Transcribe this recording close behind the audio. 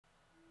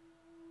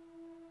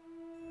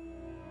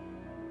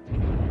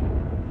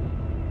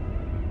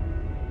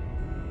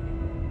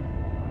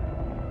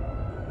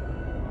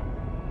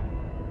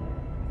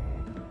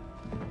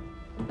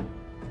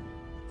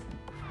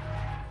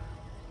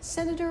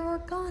Senator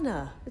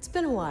Organa. It's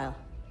been a while.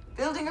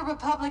 Building a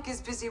republic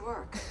is busy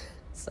work.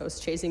 So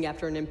is chasing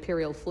after an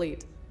Imperial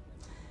fleet.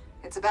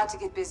 It's about to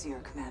get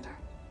busier, Commander.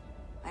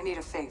 I need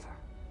a favor.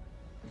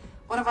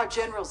 One of our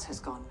generals has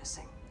gone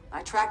missing.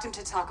 I tracked him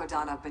to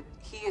Takodana, but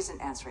he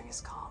isn't answering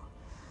his comm.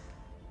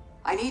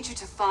 I need you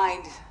to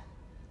find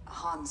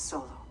Han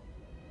Solo.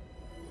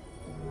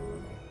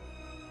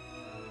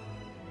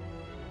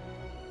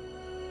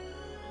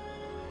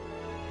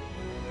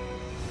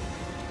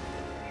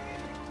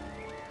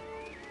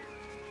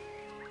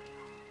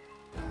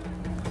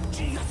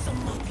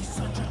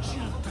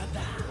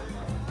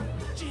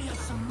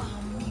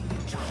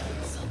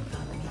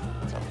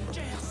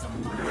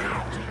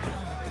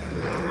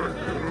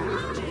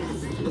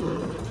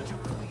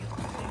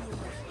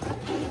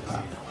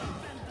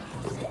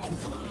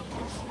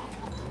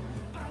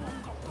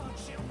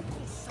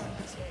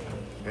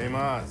 Hey,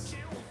 Maz.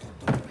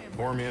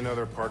 Pour me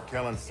another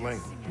Parkellen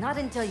sling. Not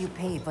until you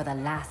pay for the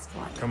last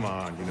one. Come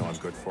on, you know I'm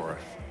good for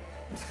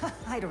it.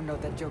 I don't know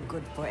that you're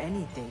good for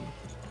anything.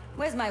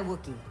 Where's my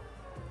Wookiee?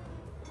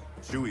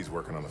 Chewie's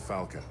working on the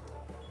Falcon.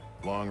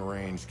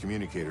 Long-range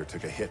communicator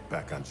took a hit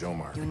back on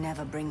Jomar. You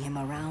never bring him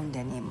around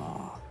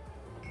anymore.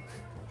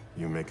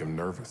 You make him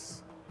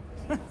nervous.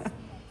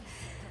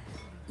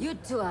 You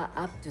two are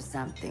up to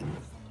something.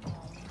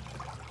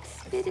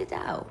 Spit it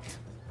out.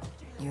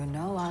 You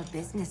know all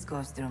business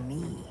goes through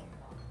me.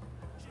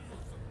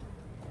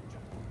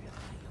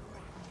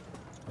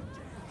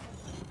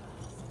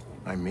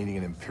 I'm meeting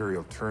an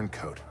Imperial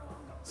turncoat.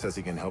 Says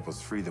he can help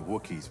us free the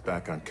Wookiees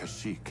back on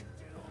Kashyyyk.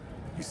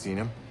 You seen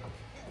him?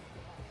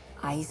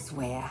 I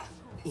swear,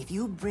 if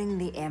you bring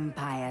the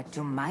Empire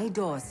to my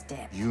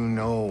doorstep... You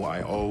know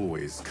I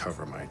always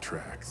cover my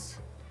tracks.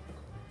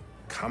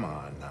 Come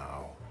on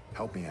now.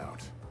 Help me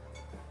out.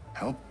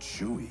 Help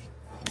Chewie.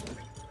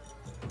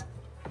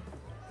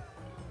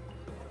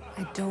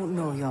 I don't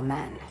know your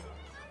man,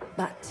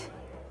 but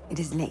it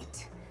is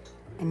late,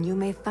 and you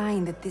may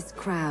find that this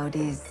crowd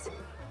is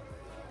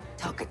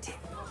talkative.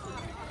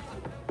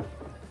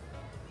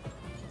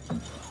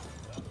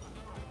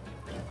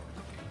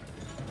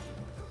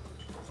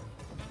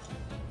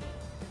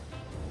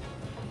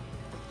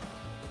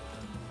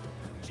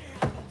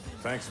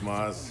 Thanks,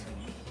 Maz.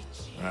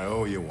 I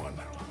owe you one.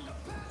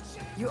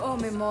 You owe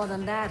me more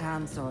than that,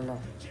 Han Solo.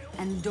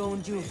 And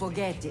don't you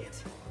forget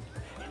it.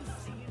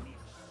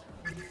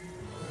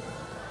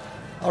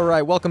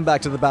 Alright, welcome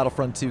back to the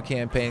Battlefront 2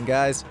 campaign,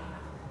 guys.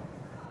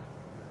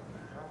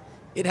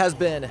 It has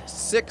been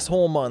 6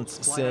 whole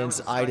months since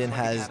Iden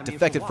has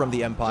defected from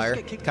the Empire.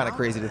 Kind of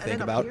crazy to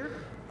think about.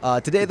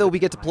 Today, though, we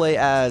get to play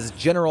as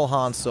General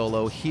Han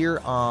Solo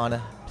here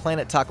on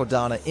planet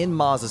Takodana in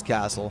Maz's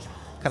castle.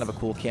 Kind of a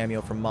cool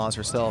cameo from Maz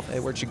herself. Hey,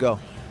 where'd she go?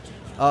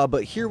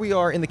 But here we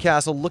are in the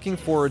castle looking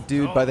for a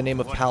dude by the name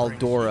of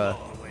Paldora,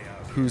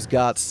 who's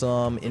got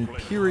some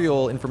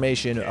Imperial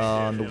information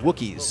on the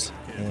Wookiees.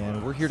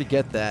 And we're here to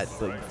get that.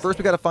 But first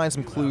we gotta find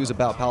some clues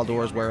about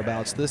Paldora's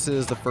whereabouts. This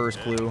is the first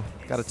clue.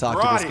 Gotta talk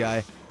to this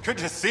guy. Good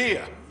to see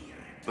you.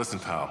 Listen,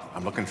 pal,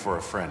 I'm looking for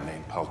a friend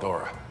named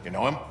Paldora. You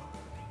know him?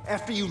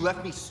 After you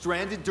left me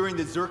stranded during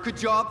the Zerka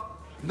job?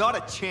 Not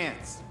a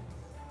chance.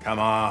 Come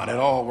on, it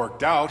all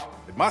worked out.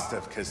 It must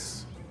have,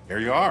 because here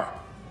you are.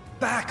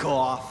 Back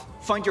off.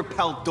 Find your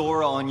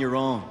Paldora on your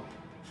own.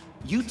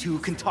 You two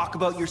can talk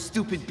about your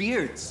stupid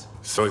beards.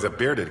 So he's a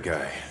bearded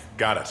guy.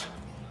 Got it.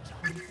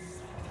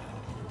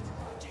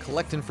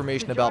 Collect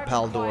information about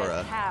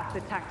Paldora.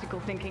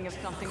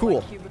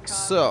 Cool.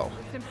 So,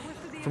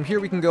 from here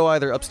we can go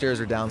either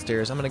upstairs or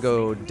downstairs. I'm gonna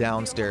go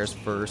downstairs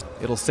first.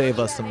 It'll save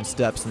us some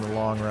steps in the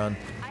long run.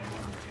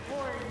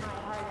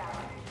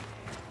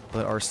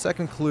 But our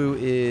second clue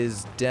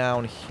is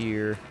down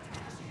here.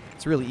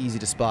 It's really easy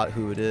to spot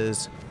who it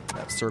is.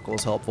 That circle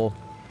is helpful.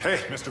 Hey,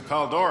 Mr.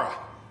 Paldora.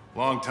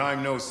 Long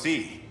time no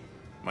see.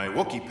 My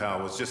Wookiee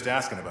pal was just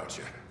asking about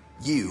you.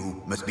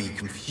 You must be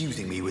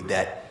confusing me with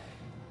that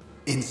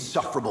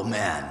insufferable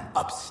man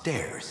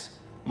upstairs.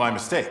 My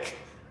mistake.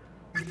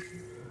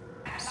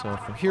 So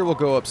from here we'll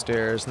go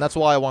upstairs, and that's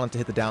why I wanted to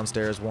hit the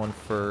downstairs one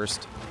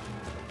first.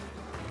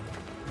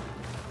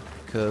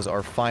 Because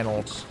our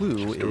final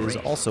clue is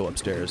also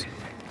upstairs.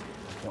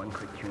 One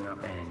quick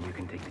tune-up and you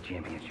can take the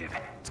championship.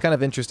 It's kind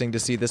of interesting to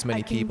see this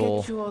many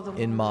people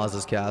in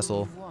Maz's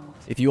castle.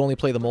 If you only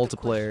play the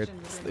multiplayer,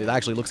 it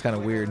actually looks kind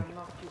of weird.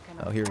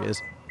 Oh, here he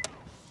is.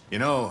 You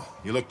know,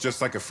 you look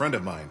just like a friend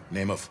of mine,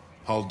 name of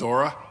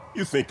Paldora.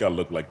 You think I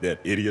look like that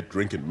idiot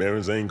drinking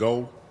Marinzane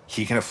Gold?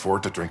 He can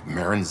afford to drink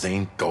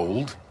Marinzane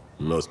Gold?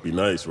 Must be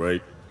nice,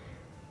 right?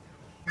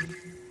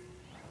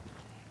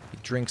 He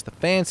drinks the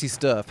fancy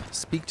stuff.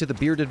 Speak to the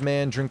bearded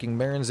man drinking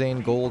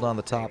Marinzane Gold on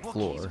the top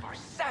floor. Are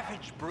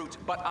savage brutes,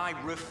 but I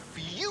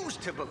refuse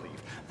to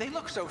believe they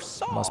look so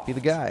soft. Must be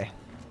the guy.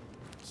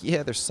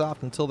 Yeah, they're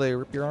soft until they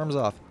rip your arms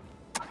off.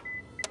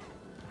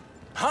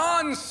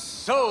 Han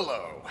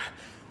Solo!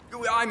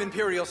 I'm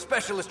Imperial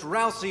Specialist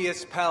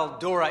Ralcius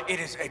Paldora. It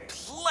is a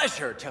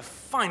pleasure to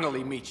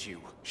finally meet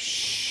you.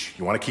 Shh,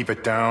 you want to keep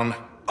it down?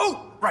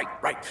 Oh, right.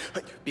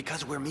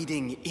 Because we're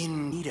meeting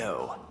in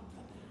Nido.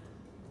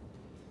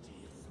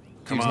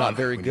 dude's not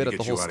very good at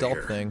the whole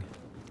stealth thing.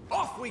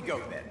 Off we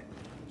go then.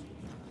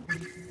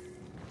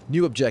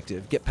 New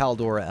objective, get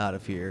Paldora out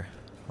of here.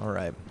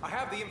 Alright. I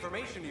have the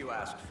information you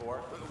asked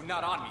for.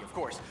 Not on me, of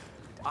course.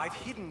 I've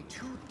hidden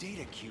 2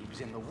 data cubes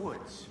in the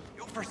woods.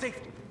 For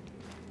safety.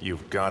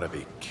 You've got to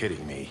be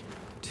kidding me.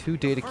 2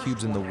 data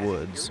cubes in the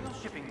woods. Aerial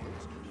shipping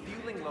routes,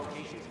 fueling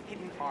locations,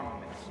 hidden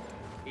armaments.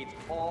 It's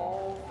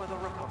all for the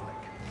Republic.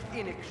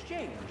 In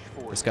exchange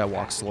for... This guy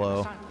walks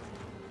slow.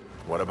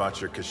 What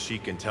about your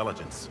Kashyyyk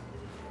intelligence?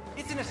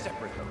 It's in a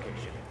separate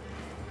location.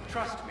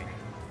 Trust me,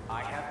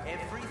 I have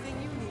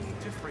everything you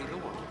need to free the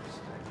Wookiees.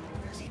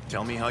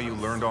 Tell me how you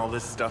learned all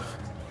this stuff?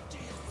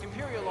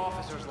 Imperial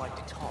officers like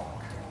to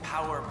talk,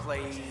 power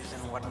plays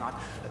and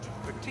whatnot,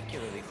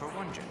 particularly for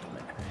one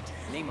gentleman.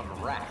 Name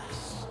of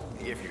Rax,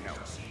 if you know.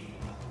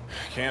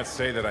 Can't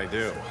say that I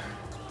do.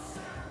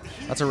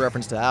 That's a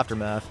reference to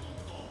Aftermath.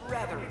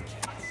 Rather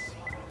intense.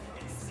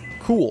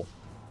 Cool.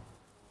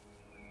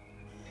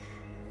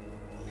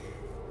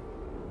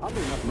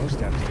 Oddly enough, most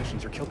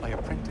statisticians are killed by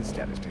apprentice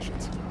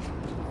statisticians.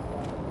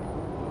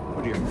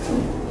 Oh dear.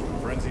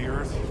 Friends of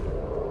yours?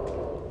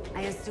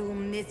 I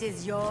assume this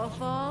is your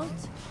fault?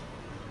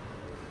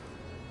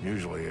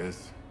 Usually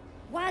is.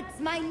 What's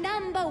my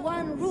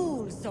 #1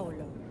 rule,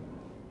 Solo?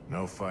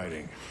 No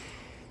fighting.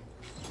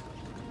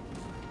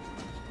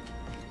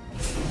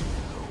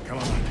 Come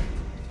on.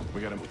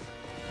 We gotta move.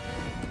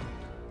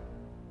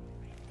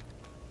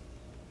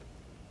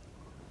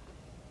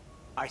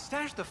 I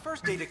stashed the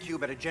first data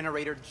cube at a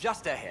generator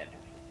just ahead.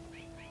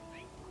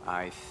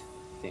 I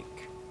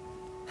think.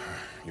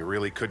 You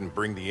really couldn't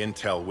bring the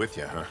intel with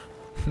you, huh?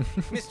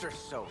 Mr.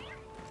 Solo,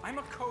 I'm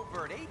a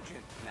covert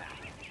agent now.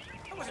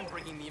 I wasn't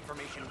bringing the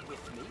information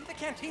with me. The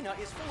cantina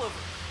is full of,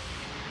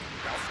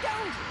 well,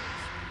 scoundrels.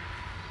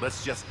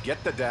 Let's just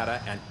get the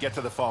data and get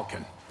to the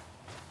Falcon.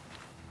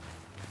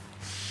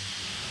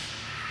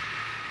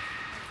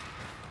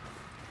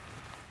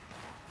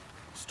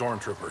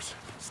 Stormtroopers,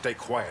 stay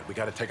quiet. We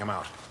gotta take them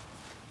out.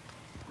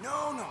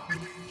 No,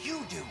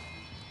 you do.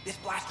 This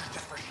blaster's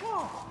just for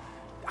show.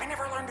 I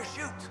never learned to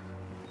shoot.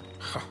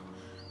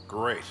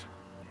 Great.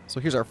 So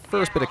here's our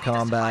first bit of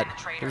combat.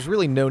 There's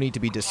really no need to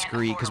be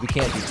discreet because we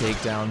can't do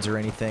takedowns or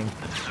anything.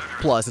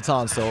 Plus, it's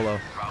Han Solo.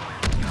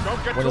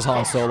 When is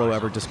Han Solo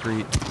ever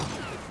discreet?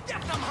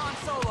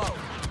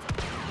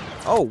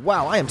 Oh,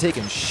 wow, I am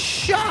taking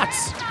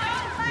shots!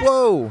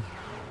 Whoa!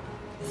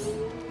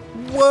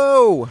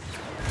 Whoa!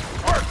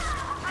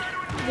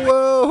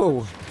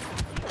 Whoa!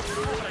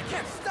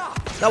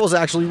 That was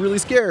actually really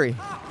scary.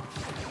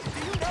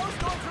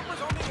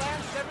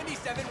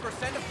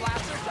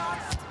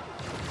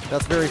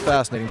 That's very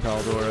fascinating,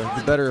 Paldora. It'd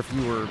be better if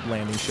you were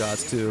landing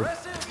shots, too.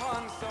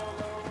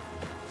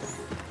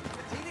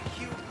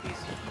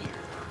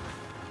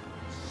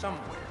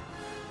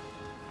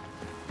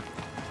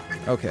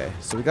 Okay,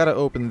 so we gotta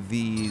open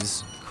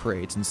these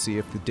crates and see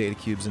if the data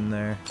cube's in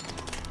there.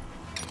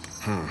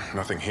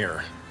 Nothing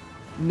here.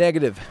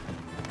 Negative.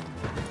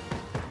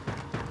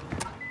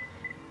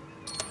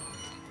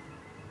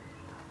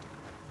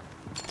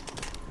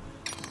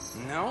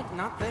 No,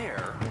 not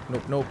there.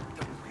 Nope.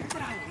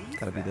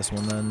 Gotta be this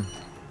one then.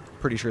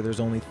 Pretty sure there's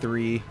only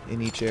 3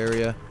 in each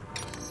area.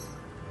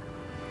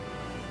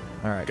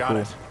 Alright, cool. Got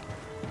it.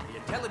 The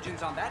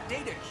intelligence on that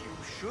data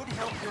cube should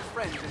help your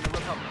friends in the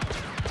Republic.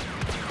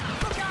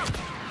 Look out!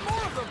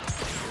 More of them!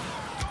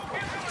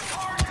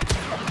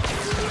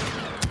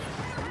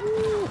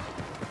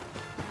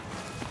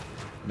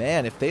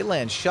 Man, if they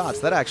land shots,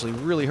 that actually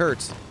really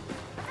hurts.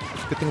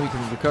 Good thing we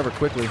can recover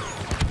quickly.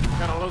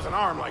 Gotta lose an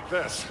arm like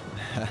this.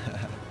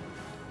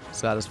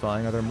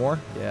 Satisfying. Are there more?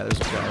 Yeah,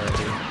 there's a guy right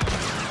here.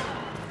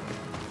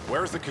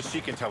 Where's the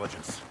Kashyyyk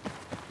intelligence?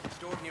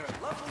 Stored near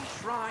a lovely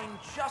shrine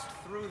just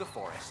through the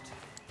forest.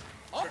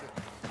 Oh.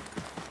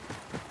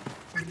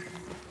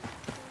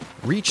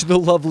 Reach the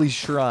lovely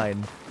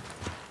shrine.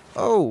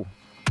 Oh.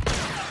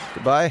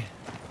 Goodbye.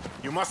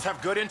 You must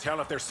have good intel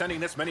if they're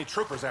sending this many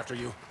troopers after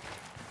you.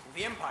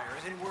 The Empire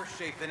is in worse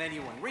shape than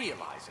anyone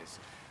realizes.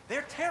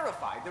 They're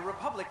terrified the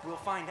Republic will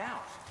find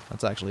out.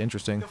 That's actually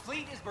interesting. The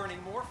fleet is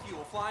burning more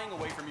fuel flying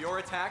away from your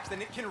attacks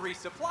than it can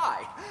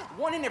resupply.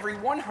 1 in every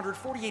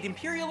 148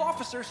 Imperial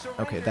officers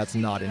surrender. Okay, that's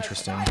not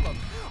interesting. Our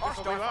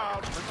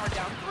starfighters are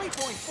down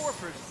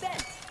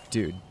 3.4%.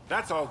 Dude.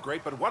 That's all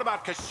great, but what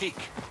about Kashyyyk?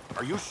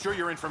 Are you sure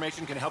your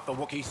information can help the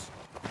Wookiees?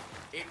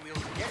 It will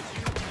get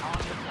you on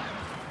the planet.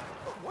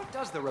 But what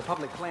does the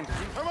Republic plan to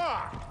do? Come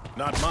on!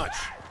 Not much,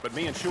 but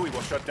me and Chewie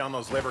will shut down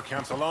those labor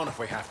camps alone if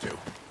we have to.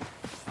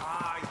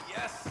 Ah,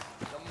 yes,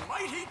 the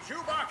mighty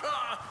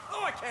Chewbacca!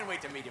 Oh, I can't wait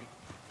to meet him.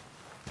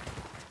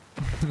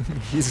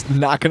 He's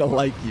not gonna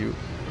like you.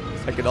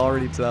 I can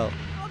already tell.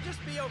 I'll just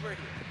be over here.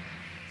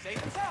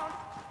 Safe and sound.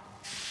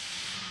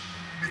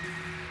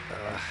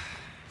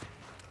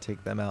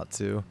 Take them out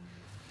too.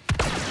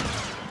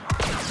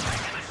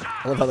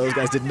 I love how those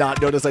guys did not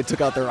notice I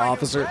took out their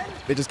officer.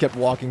 They just kept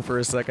walking for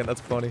a second.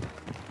 That's funny.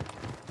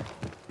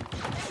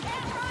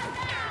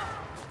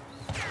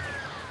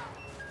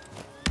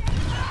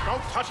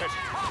 Don't touch it!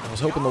 I was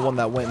hoping the one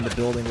that went in the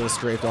building would have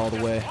strafed all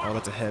the way. Oh,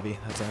 that's a heavy.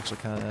 That's actually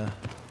kind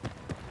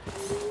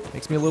of...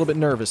 makes me a little bit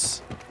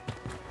nervous.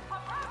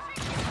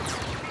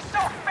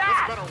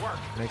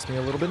 Makes me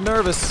a little bit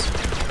nervous.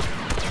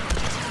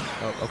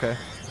 Oh, okay.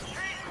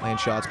 Land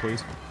shots,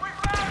 please.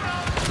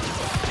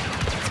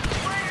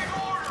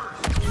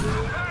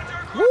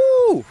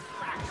 Woo!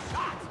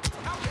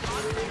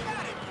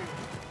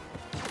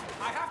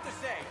 I have to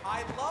say,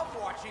 I love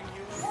watching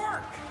you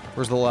work.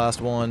 Where's the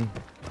last one?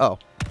 Oh.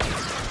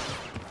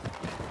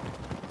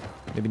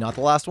 Maybe not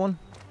the last one?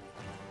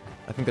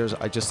 I think there's...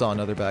 I just saw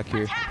another back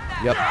here.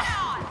 Yep.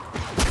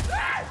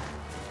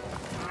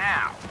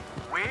 Now,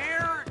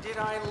 where did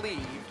I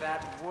leave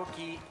that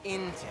Wookiee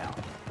intel?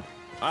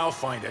 I'll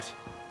find it.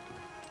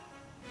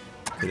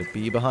 Could it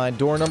be behind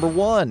door number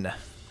 1?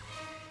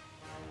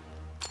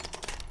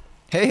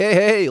 Hey, hey,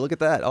 hey! Look at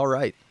that. All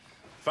right.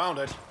 Found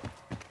it.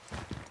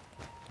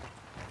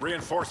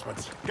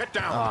 Reinforcements. Get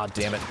down. Ah,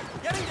 damn it.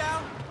 Getting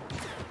down.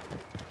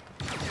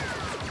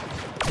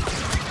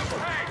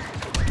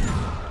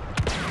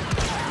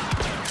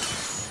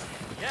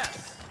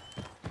 Yes.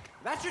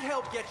 That should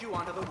help get you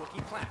onto the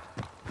Wookiee planet.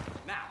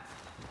 Now,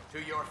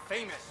 to your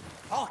famous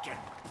Falcon.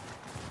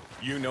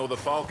 You know the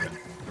Falcon.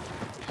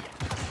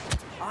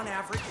 On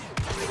average,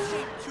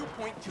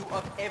 2.2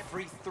 of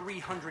every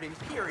 300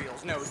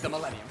 Imperials knows the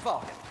Millennium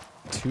Falcon.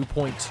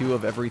 2.2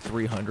 of every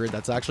 300.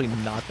 That's actually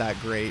not that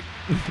great.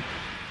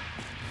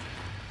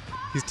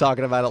 He's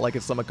talking about it like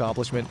it's some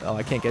accomplishment. Oh,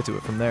 I can't get to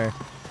it from there.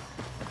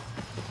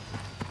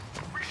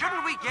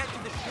 Shouldn't we get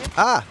to the ship?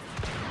 Ah!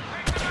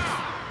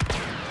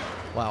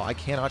 Wow, I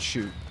cannot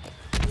shoot.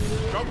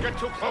 Don't get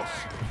too close.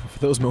 For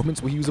those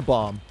moments, we use a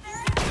bomb.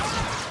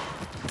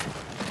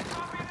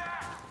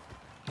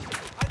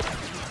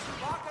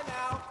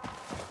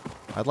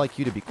 I'd like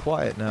you to be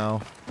quiet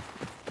now.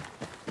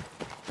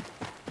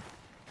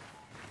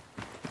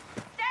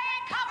 Stay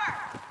in cover.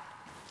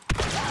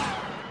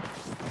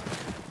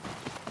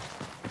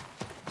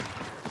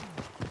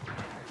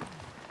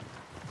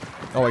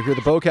 Oh, I hear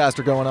the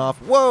bowcaster going off.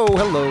 Whoa,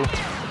 hello.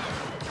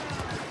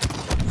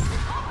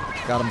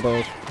 Got them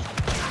both.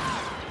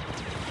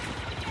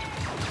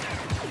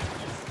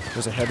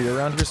 There's a heavy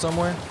around here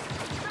somewhere.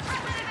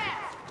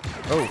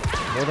 Oh,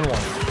 more than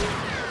one.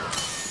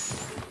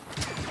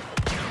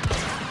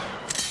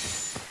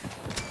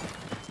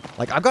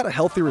 Like, I've got a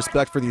healthy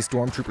respect for these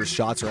stormtroopers'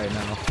 shots right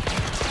now. It's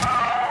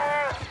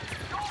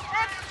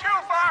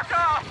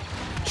Chewbacca!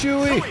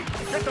 Chewie!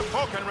 Get the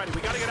Falcon ready. We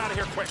gotta get out of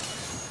here quick.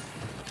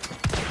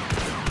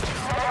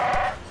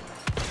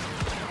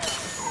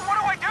 What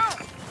do I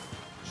do?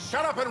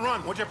 Shut up and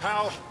run, would you,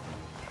 pal?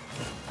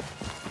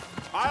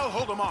 I'll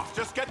hold them off.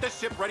 Just get this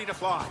ship ready to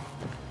fly.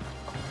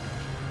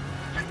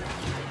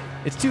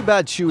 It's too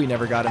bad Chewie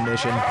never got a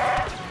mission.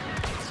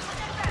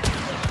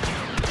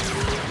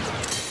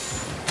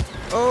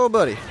 Oh,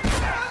 buddy.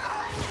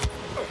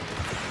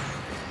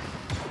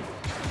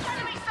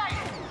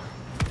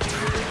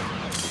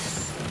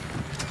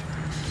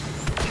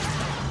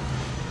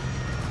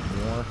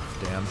 More.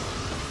 Damn.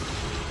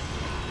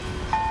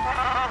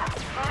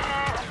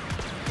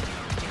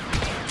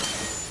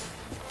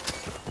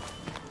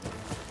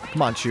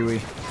 Come on, Chewie.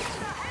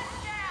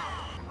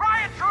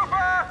 Riot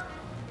Trooper!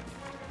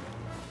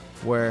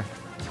 Where?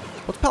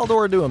 What's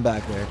Paldora doing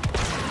back there?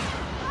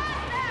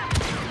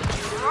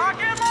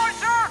 Rocket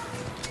launcher!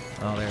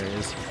 Oh, there he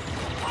is.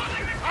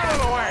 Out of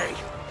the way!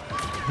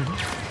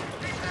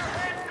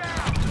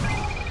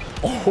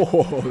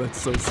 Oh, that's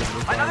so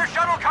satisfying. Another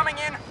shuttle coming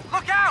in!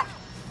 Look out!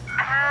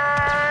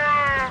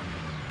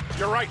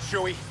 You're right,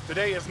 Chewie.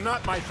 Today is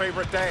not my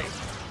favorite day.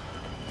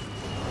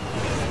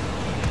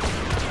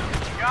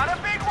 Got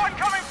a big one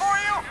coming for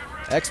you!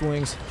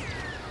 X-Wings.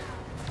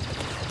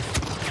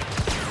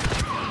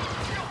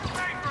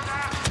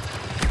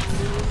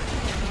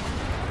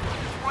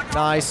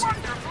 Nice.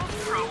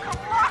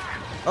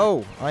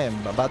 Oh, I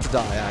am about to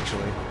die,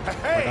 actually.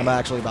 Hey, like, I'm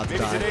actually about to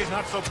maybe die. today's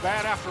not so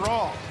bad after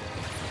all.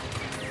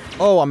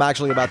 Oh, I'm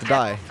actually about to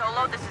die.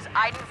 Solo, this is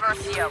Iden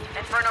Versio.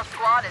 Inferno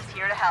Squad is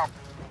here to help.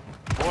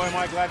 Boy, am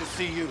I glad to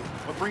see you.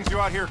 What brings you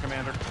out here,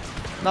 Commander?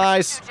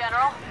 Nice.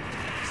 General,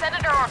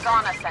 Senator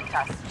Organa sent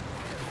us.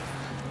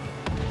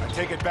 I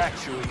take it back,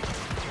 Chewie.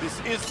 This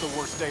is the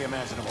worst day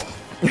imaginable.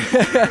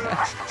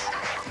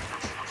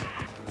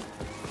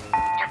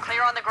 You're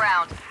clear on the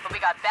ground, but we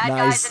got bad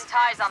Nice. guys and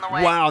ties on the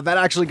way. Wow, that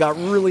actually got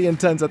really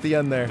intense at the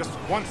end there. Just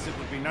once it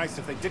would be nice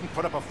if they didn't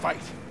put up a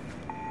fight.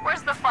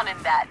 Where's the fun in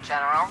that,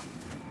 General?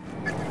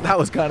 That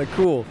was kind of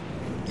cool.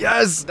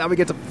 Yes! Now we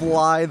get to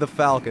fly the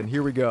Falcon.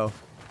 Here we go.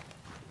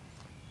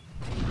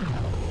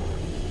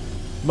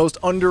 Most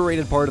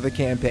underrated part of the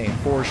campaign,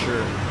 for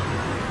sure.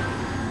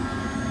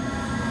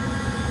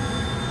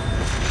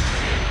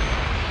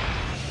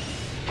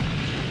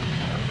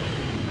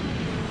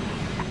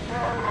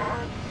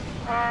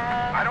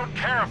 I don't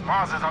care if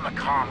Maz is on the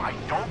comm. I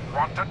don't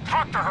want to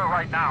talk to her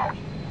right now.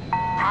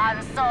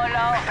 Han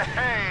Solo.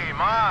 Hey,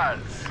 Maz.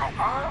 I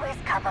always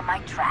cover my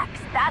tracks.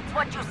 That's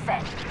what you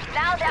said.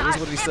 Now there That is are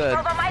what he ships said.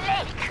 over my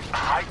lake.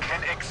 I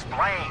can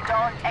explain.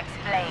 Don't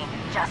explain.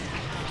 Just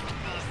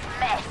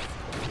this.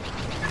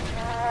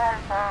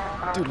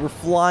 Dude, we're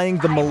flying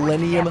the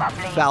Millennium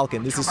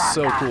Falcon. This is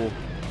so cool.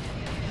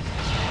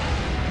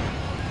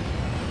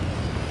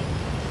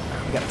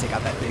 We gotta take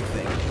out that big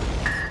thing.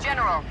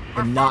 General,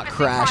 And not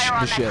crash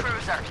the ship.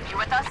 You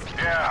with us?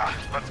 Yeah,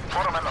 let's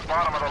put them in the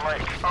bottom of the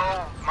lake.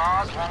 Oh,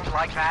 Mars won't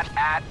like that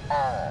at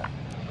all.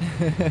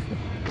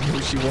 No,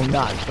 she will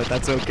not, but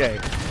that's okay.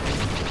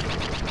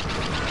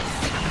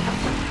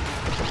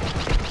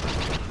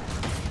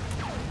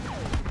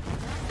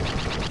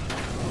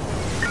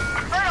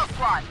 Inferno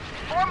Squad,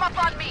 form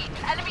up on me.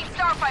 Enemy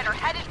starfighter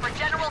headed for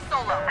General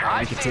Solo.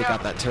 We can take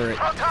out that turret.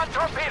 Proton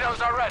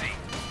torpedoes are ready.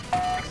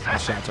 The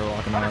shots are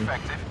locking on.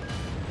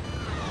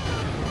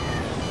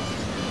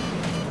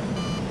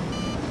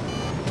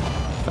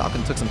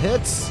 Falcon took some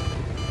hits.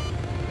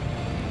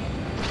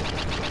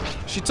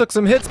 She took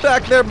some hits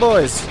back there,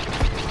 boys.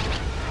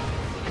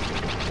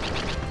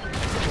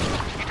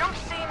 You don't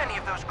see many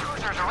of those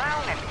cruisers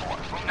around anymore.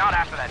 Not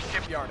after that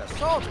shipyard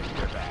assault a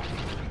year back.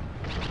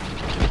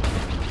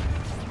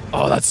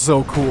 Oh, that's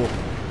so cool.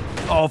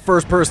 Oh,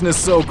 first person is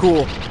so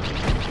cool.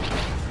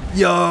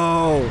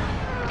 Yo.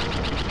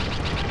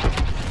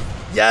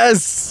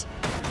 Yes.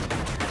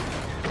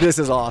 This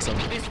is awesome.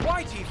 This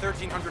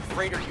YT-1300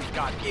 freighter you've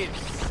got is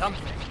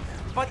something.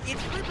 But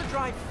its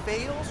hyperdrive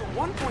fails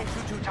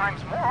 1.22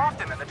 times more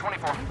often than the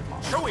 2400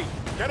 model. Chewie,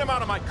 get him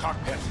out of my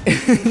cockpit.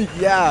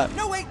 Yeah.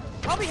 No, wait,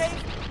 I'll behave.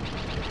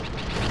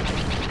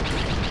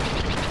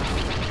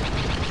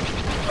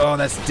 Oh,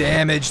 that's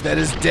damage. That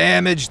is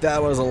damage.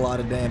 That was a lot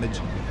of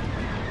damage.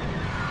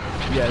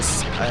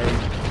 Yes, I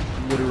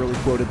literally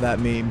quoted that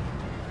meme.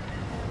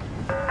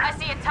 I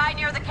see a tie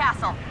near the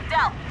castle.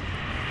 Del,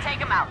 take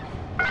him out.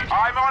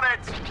 I'm on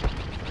it.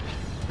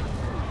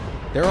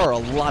 There are a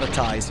lot of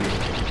ties here.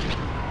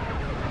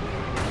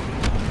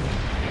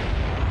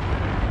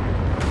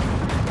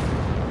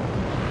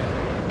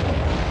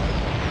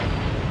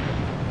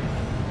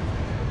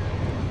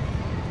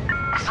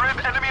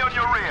 Shrimp enemy on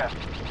your rear.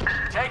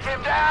 Take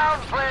him down,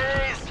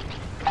 please.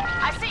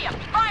 I see him.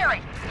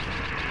 Firing.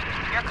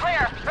 You're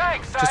clear.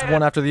 Thanks, Just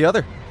one after the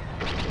other.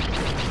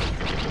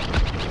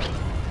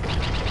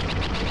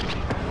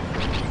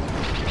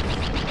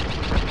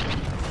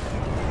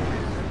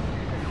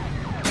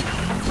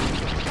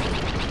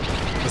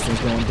 This thing's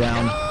going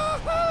down.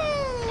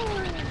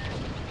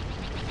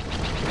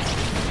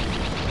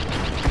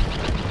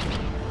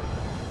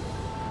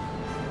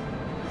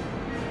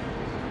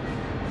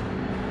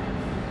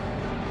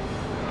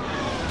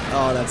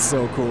 Oh, that's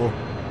so cool.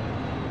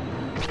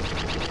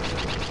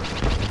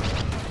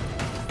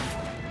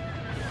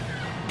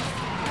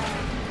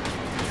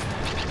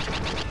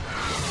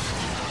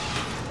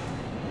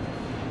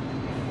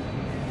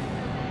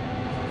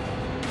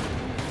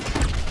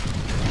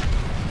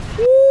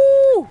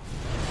 Woo!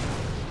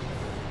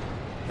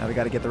 Now we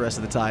got to get the rest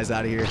of the ties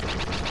out of here.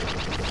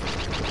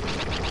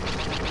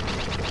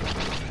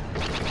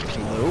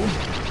 Hello?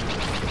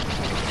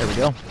 There we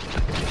go.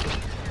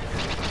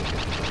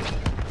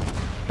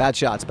 Bad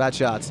shots, bad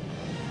shots.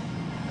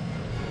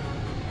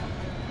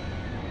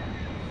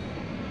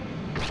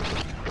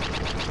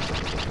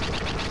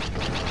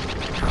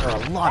 There are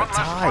a lot of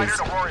ties.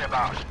 To worry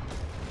about.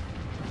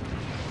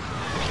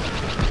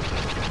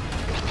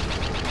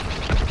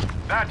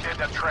 That did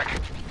the trick.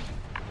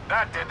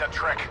 That did the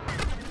trick.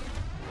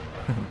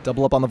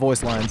 Double up on the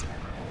voice lines.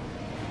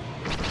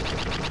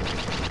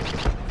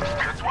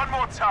 It's one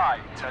more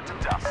tie. Turn to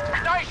dust.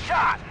 Nice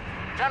shot!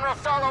 General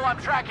Solo, I'm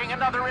tracking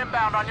another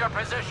inbound on your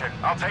position.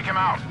 I'll take him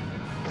out.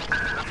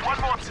 It's one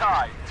more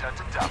tie. Turn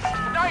to dust.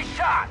 Nice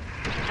shot!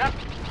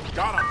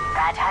 Got him.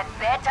 That had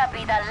better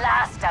be the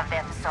last of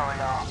them,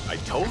 Solo. I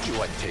told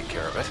you I'd take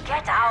care of it.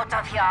 Get out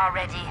of here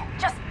already.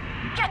 Just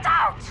get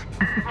out.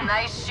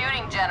 Nice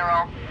shooting,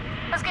 General.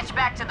 Let's get you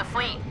back to the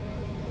fleet.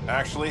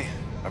 Actually,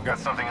 I've got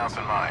something else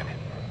in mind.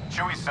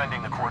 Chewie's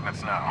sending the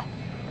coordinates now.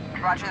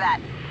 Roger that.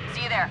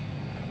 See you there.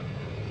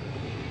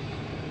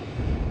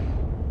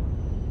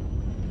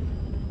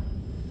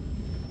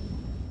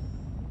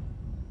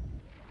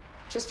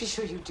 Just be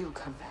sure you do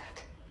come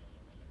back.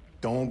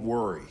 Don't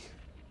worry.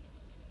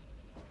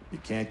 You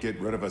can't get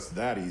rid of us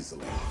that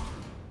easily.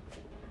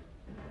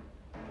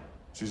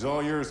 She's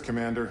all yours,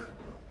 Commander.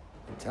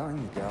 I'm telling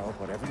you, Del,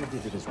 whatever you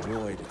did to this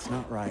droid, it's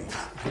not right.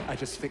 I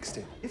just fixed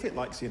it. If it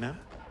likes you now.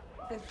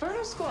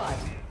 Inferno Squad.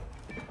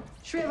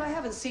 Shriv, I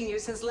haven't seen you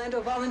since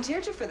Lando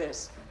volunteered you for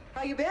this.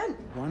 How you been?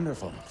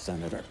 Wonderful,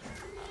 Senator.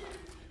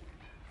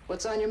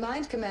 What's on your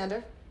mind,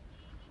 Commander?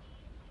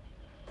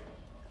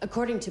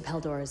 According to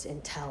Peldora's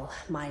intel,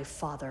 my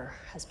father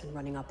has been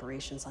running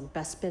operations on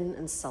Bespin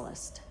and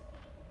Sullust.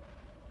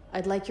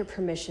 I'd like your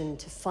permission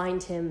to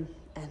find him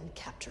and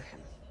capture him.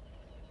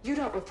 You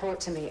don't report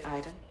to me,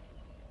 Iden.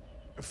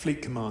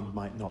 Fleet Command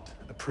might not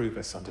approve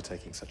us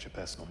undertaking such a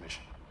personal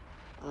mission.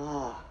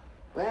 Ah,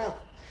 well,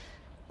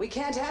 we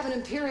can't have an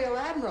Imperial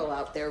Admiral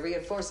out there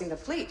reinforcing the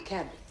fleet,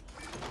 can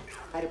we?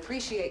 I'd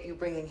appreciate you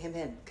bringing him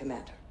in,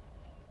 Commander.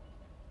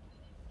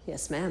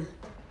 Yes, ma'am.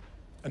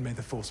 And may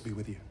the Force be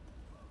with you.